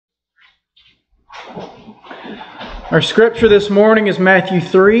Our scripture this morning is Matthew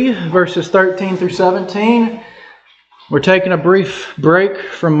 3, verses 13 through 17. We're taking a brief break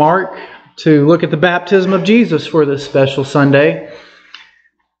from Mark to look at the baptism of Jesus for this special Sunday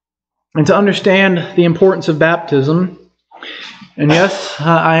and to understand the importance of baptism. And yes,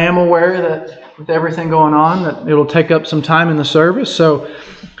 I am aware that with everything going on that it'll take up some time in the service. So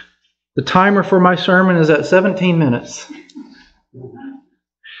the timer for my sermon is at 17 minutes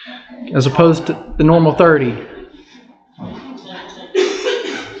as opposed to the normal 30.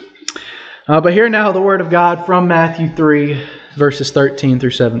 But hear now the Word of God from Matthew 3, verses 13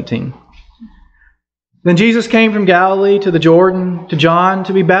 through 17. Then Jesus came from Galilee to the Jordan to John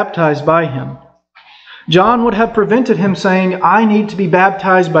to be baptized by him. John would have prevented him, saying, "I need to be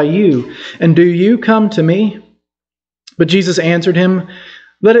baptized by you, and do you come to me?" But Jesus answered him,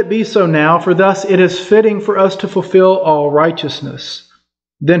 "Let it be so now, for thus it is fitting for us to fulfill all righteousness."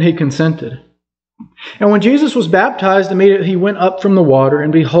 Then he consented. And when Jesus was baptized, immediately he went up from the water,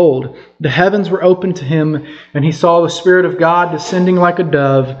 and behold, the heavens were opened to him, and he saw the Spirit of God descending like a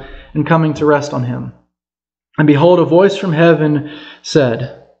dove and coming to rest on him. And behold, a voice from heaven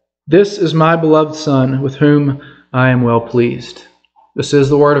said, "This is my beloved Son, with whom I am well pleased." This is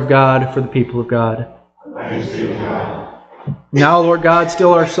the word of God for the people of God. Thanks be to God. Now, Lord God,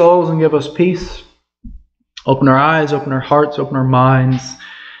 still our souls and give us peace. Open our eyes, open our hearts, open our minds,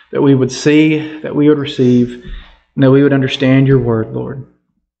 that we would see, that we would receive, and that we would understand your word, Lord.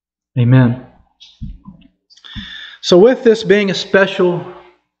 Amen. So with this being a special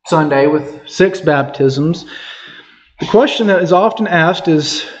Sunday with 6 baptisms, the question that is often asked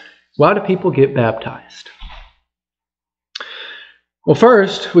is, why do people get baptized? Well,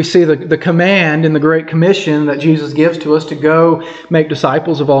 first, we see the command in the Great Commission that Jesus gives to us to go make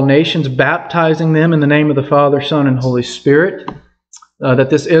disciples of all nations, baptizing them in the name of the Father, Son, and Holy Spirit.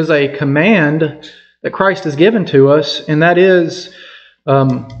 That this is a command that Christ has given to us, and that is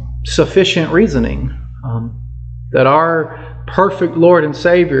sufficient reasoning. That our perfect Lord and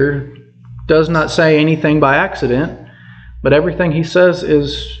Savior does not say anything by accident, but everything He says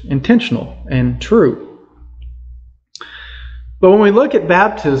is intentional and true. But when we look at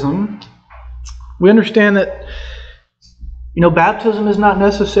baptism, we understand that baptism is not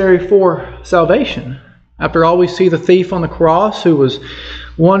necessary for salvation. After all, we see the thief on the cross who was,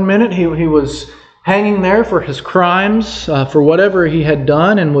 one minute he was hanging there for his crimes, for whatever he had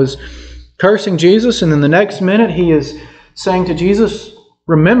done, and was cursing Jesus. And then the next minute he is saying to Jesus,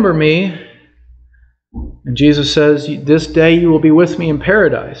 "Remember me." And Jesus says, "This day you will be with me in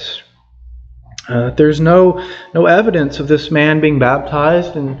paradise." There's no evidence of this man being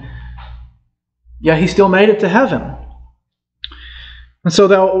baptized, and yet he still made it to heaven. And so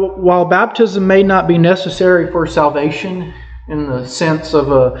that while baptism may not be necessary for salvation in the sense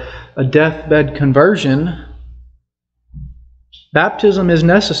of a deathbed conversion, baptism is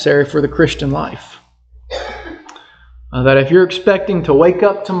necessary for the Christian life. That if you're expecting to wake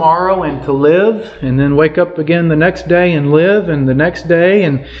up tomorrow and to live, and then wake up again the next day and live, and the next day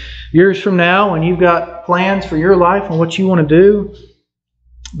and years from now, and you've got plans for your life and what you want to do,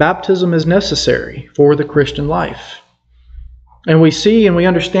 baptism is necessary for the Christian life. And we see and we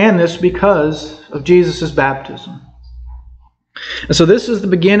understand this because of Jesus' baptism. And so this is the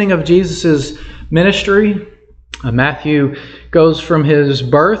beginning of Jesus' ministry. Matthew goes from his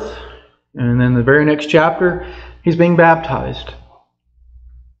birth, and then the very next chapter, he's being baptized.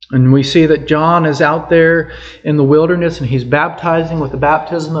 And we see that John is out there in the wilderness, and he's baptizing with the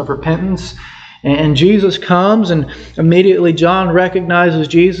baptism of repentance. And Jesus comes, and immediately John recognizes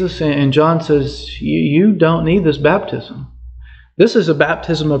Jesus, and John says, "You don't need this baptism. This is a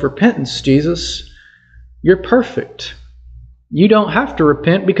baptism of repentance, Jesus. You're perfect. You don't have to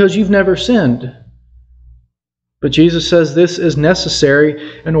repent because you've never sinned." But Jesus says this is necessary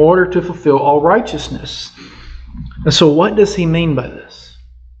in order to fulfill all righteousness. And so what does he mean by this?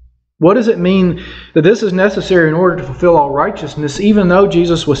 What does it mean that this is necessary in order to fulfill all righteousness? Even though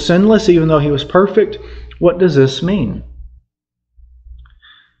Jesus was sinless, even though he was perfect, what does this mean?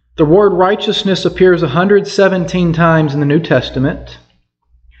 The word righteousness appears 117 times in the New Testament,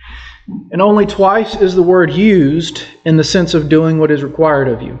 and only twice is the word used in the sense of doing what is required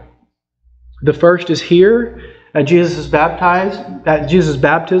of you. The first is here at Jesus'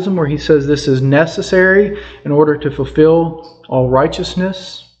 baptism, where he says this is necessary in order to fulfill all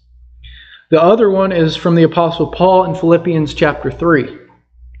righteousness. The other one is from the Apostle Paul in Philippians chapter 3,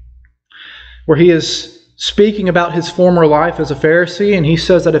 where he is speaking about his former life as a Pharisee, and he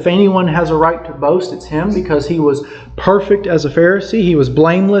says that if anyone has a right to boast, it's him, because he was perfect as a Pharisee. He was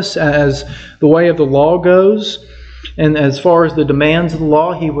blameless as the way of the law goes. And as far as the demands of the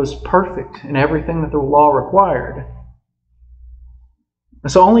law, he was perfect in everything that the law required.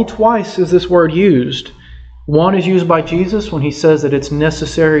 And so only twice is this word used. One is used by Jesus when he says that it's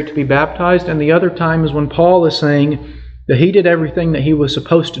necessary to be baptized, and the other time is when Paul is saying that he did everything that he was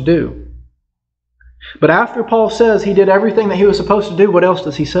supposed to do. But after Paul says he did everything that he was supposed to do, what else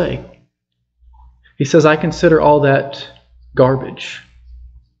does he say? He says, I consider all that garbage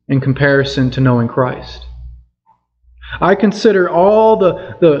in comparison to knowing Christ. I consider all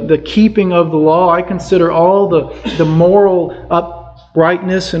the keeping of the law. I consider all the moral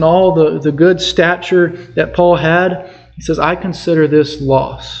uprightness and all the good stature that Paul had. He says, I consider this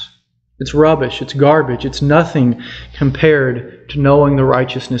loss. It's rubbish. It's garbage. It's nothing compared to knowing the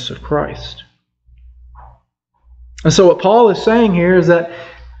righteousness of Christ. And so what Paul is saying here is that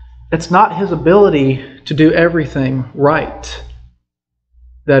it's not his ability to do everything right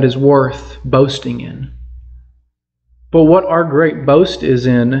that is worth boasting in. But what our great boast is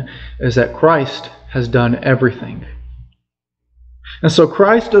in is that Christ has done everything. And so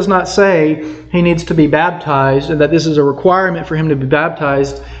Christ does not say he needs to be baptized and that this is a requirement for him to be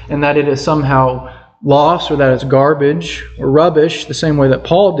baptized and that it is somehow loss or that it's garbage or rubbish, the same way that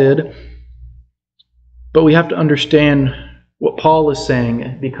Paul did. But we have to understand what Paul is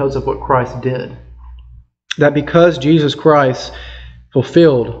saying because of what Christ did. That because Jesus Christ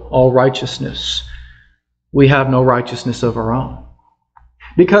fulfilled all righteousness, we have no righteousness of our own.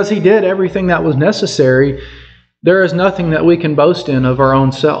 Because he did everything that was necessary, there is nothing that we can boast in of our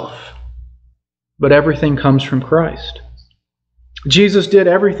own self. But everything comes from Christ. Jesus did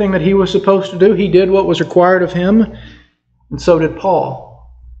everything that he was supposed to do. He did what was required of him, and so did Paul.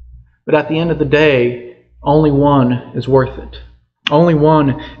 But at the end of the day, only one is worth it. Only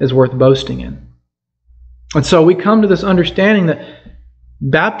one is worth boasting in. And so we come to this understanding that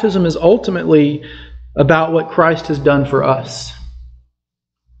baptism is ultimately about what Christ has done for us.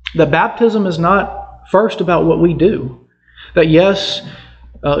 That baptism is not first about what we do. That yes,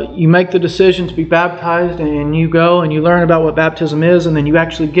 you make the decision to be baptized and you go and you learn about what baptism is, and then you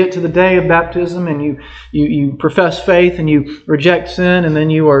actually get to the day of baptism and you profess faith and you reject sin, and then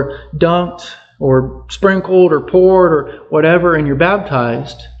you are dunked or sprinkled or poured or whatever, and you're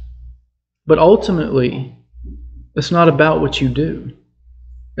baptized. But ultimately, it's not about what you do.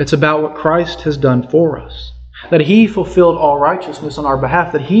 It's about what Christ has done for us. That he fulfilled all righteousness on our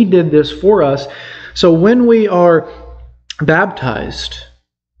behalf. That he did this for us. So when we are baptized,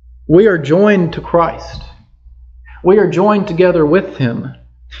 we are joined to Christ. We are joined together with him.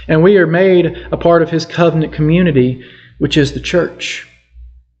 And we are made a part of his covenant community, which is the church.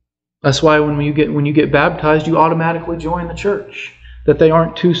 That's why when you get baptized, you automatically join the church. That they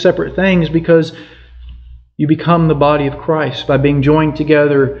aren't two separate things, because you become the body of Christ by being joined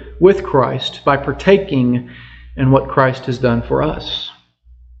together with Christ, by partaking in what Christ has done for us.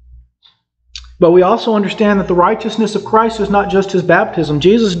 But we also understand that the righteousness of Christ is not just his baptism.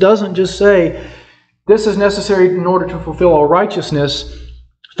 Jesus doesn't just say, this is necessary in order to fulfill all righteousness.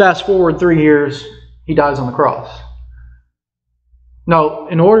 Fast forward 3 years, he dies on the cross. No,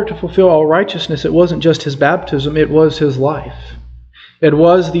 in order to fulfill all righteousness, it wasn't just his baptism, it was his life. It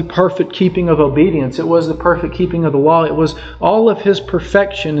was the perfect keeping of obedience. It was the perfect keeping of the law. It was all of his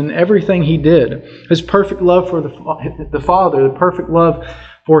perfection in everything he did. His perfect love for the Father, the perfect love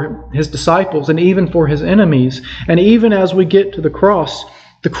for his disciples, and even for his enemies. And even as we get to the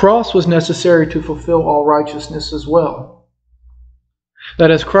cross was necessary to fulfill all righteousness as well.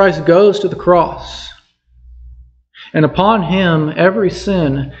 That as Christ goes to the cross, and upon him every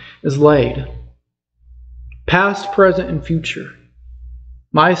sin is laid, past, present, and future.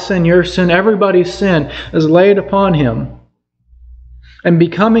 My sin, your sin, everybody's sin is laid upon him. And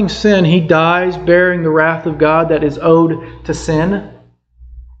becoming sin, he dies bearing the wrath of God that is owed to sin.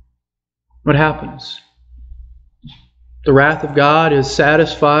 What happens? The wrath of God is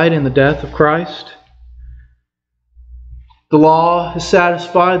satisfied in the death of Christ. The law is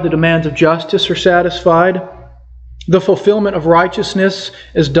satisfied. The demands of justice are satisfied. The fulfillment of righteousness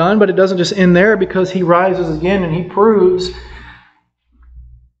is done, but it doesn't just end there, because he rises again and he proves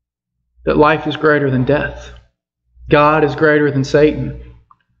that life is greater than death. God is greater than Satan.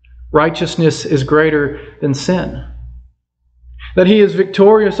 Righteousness is greater than sin. That he is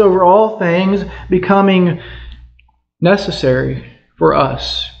victorious over all things, becoming necessary for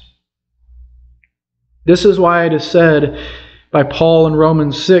us. This is why it is said by Paul in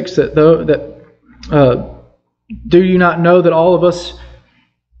Romans 6 do you not know that all of us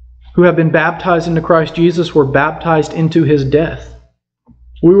who have been baptized into Christ Jesus were baptized into his death?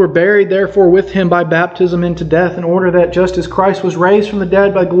 We were buried, therefore, with him by baptism into death, in order that just as Christ was raised from the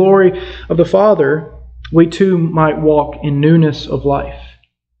dead by glory of the Father, we too might walk in newness of life.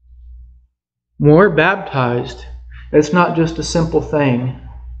 When we're baptized, It's not just a simple thing.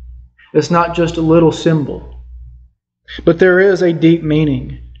 It's not just a little symbol. But there is a deep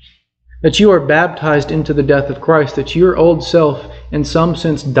meaning. That you are baptized into the death of Christ, that your old self in some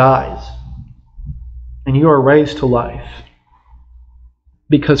sense dies, and you are raised to life.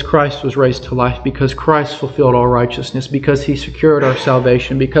 Because Christ was raised to life, because Christ fulfilled all righteousness, because He secured our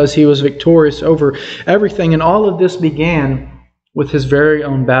salvation, because He was victorious over everything. And all of this began with His very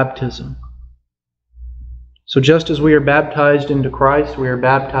own baptism. So just as we are baptized into Christ, we are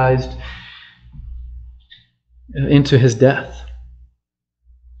baptized into His death.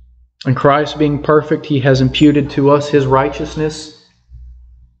 And Christ, being perfect, He has imputed to us His righteousness,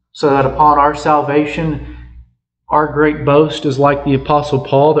 so that upon our salvation, our great boast is like the Apostle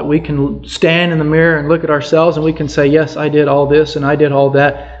Paul, that we can stand in the mirror and look at ourselves and we can say, yes, I did all this and I did all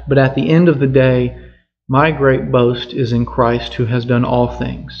that. But at the end of the day, my great boast is in Christ, who has done all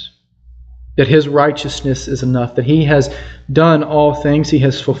things. That His righteousness is enough. That He has done all things. He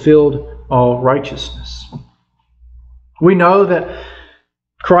has fulfilled all righteousness. We know that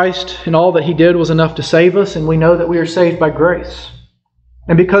Christ and all that He did was enough to save us, and we know that we are saved by grace.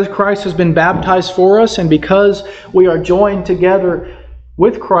 And because Christ has been baptized for us, and because we are joined together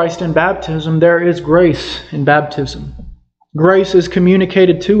with Christ in baptism, there is grace in baptism. Grace is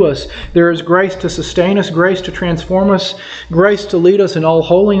communicated to us. There is grace to sustain us, grace to transform us, grace to lead us in all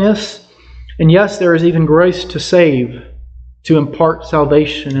holiness. And yes, there is even grace to save, to impart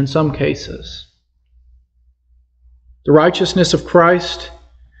salvation in some cases. The righteousness of Christ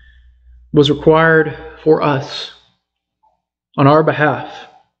was required for us on our behalf.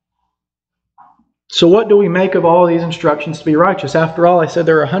 So what do we make of all these instructions to be righteous? After all, I said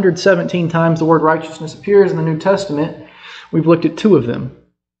there are 117 times the word righteousness appears in the New Testament. We've looked at 2 of them.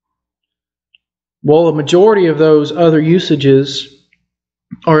 Well, the majority of those other usages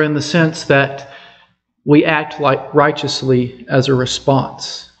are in the sense that we act like righteously as a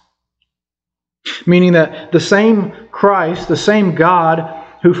response. Meaning that the same Christ, the same God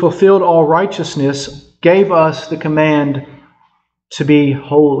who fulfilled all righteousness, gave us the command to be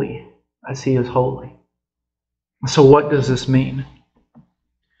holy as He is holy. So what does this mean?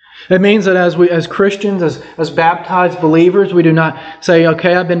 It means that as Christians, as baptized believers, we do not say,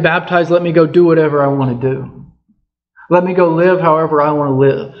 okay, I've been baptized, let me go do whatever I want to do. Let me go live however I want to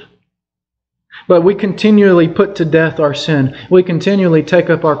live. But we continually put to death our sin. We continually take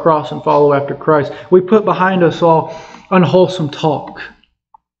up our cross and follow after Christ. We put behind us all unwholesome talk.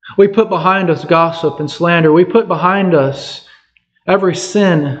 We put behind us gossip and slander. We put behind us every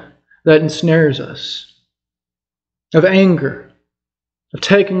sin that ensnares us, of anger, of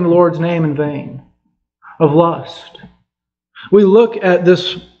taking the Lord's name in vain, of lust. We look at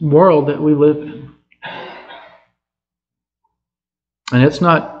this world that we live in, and it's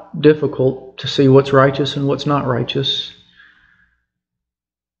not difficult to see what's righteous and what's not righteous.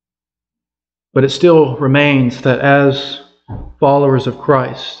 But it still remains that as followers of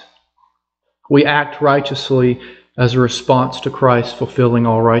Christ, we act righteously as a response to Christ fulfilling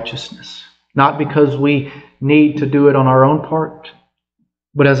all righteousness. Not because we need to do it on our own part,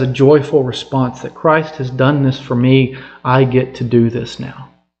 but as a joyful response that Christ has done this for me, I get to do this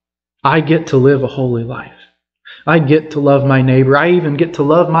now. I get to live a holy life. I get to love my neighbor. I even get to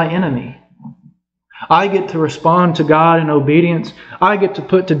love my enemy. I get to respond to God in obedience. I get to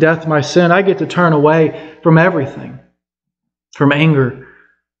put to death my sin. I get to turn away from everything. From anger,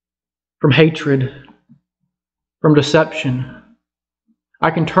 from hatred, from deception.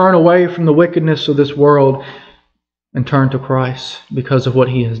 I can turn away from the wickedness of this world and turn to Christ because of what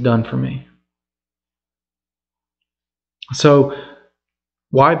He has done for me. So,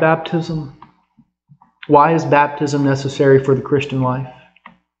 why baptism? Why is baptism necessary for the Christian life?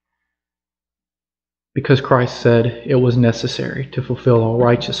 Because Christ said it was necessary to fulfill all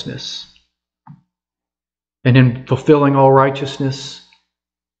righteousness. And in fulfilling all righteousness,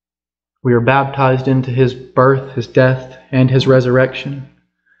 we are baptized into His birth, His death, and His resurrection.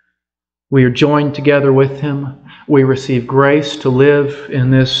 We are joined together with Him. We receive grace to live in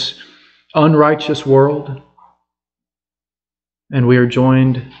this unrighteous world. And we are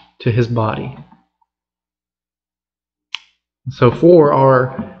joined to His body. So for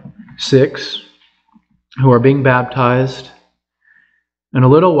our 6 who are being baptized, in a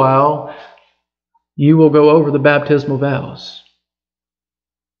little while, you will go over the baptismal vows.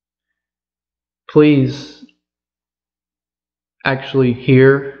 Please actually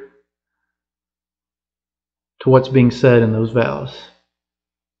hear to what's being said in those vows.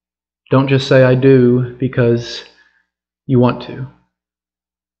 Don't just say I do because you want to,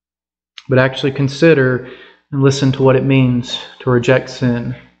 but actually consider and listen to what it means to reject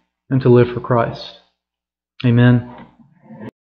sin and to live for Christ. Amen.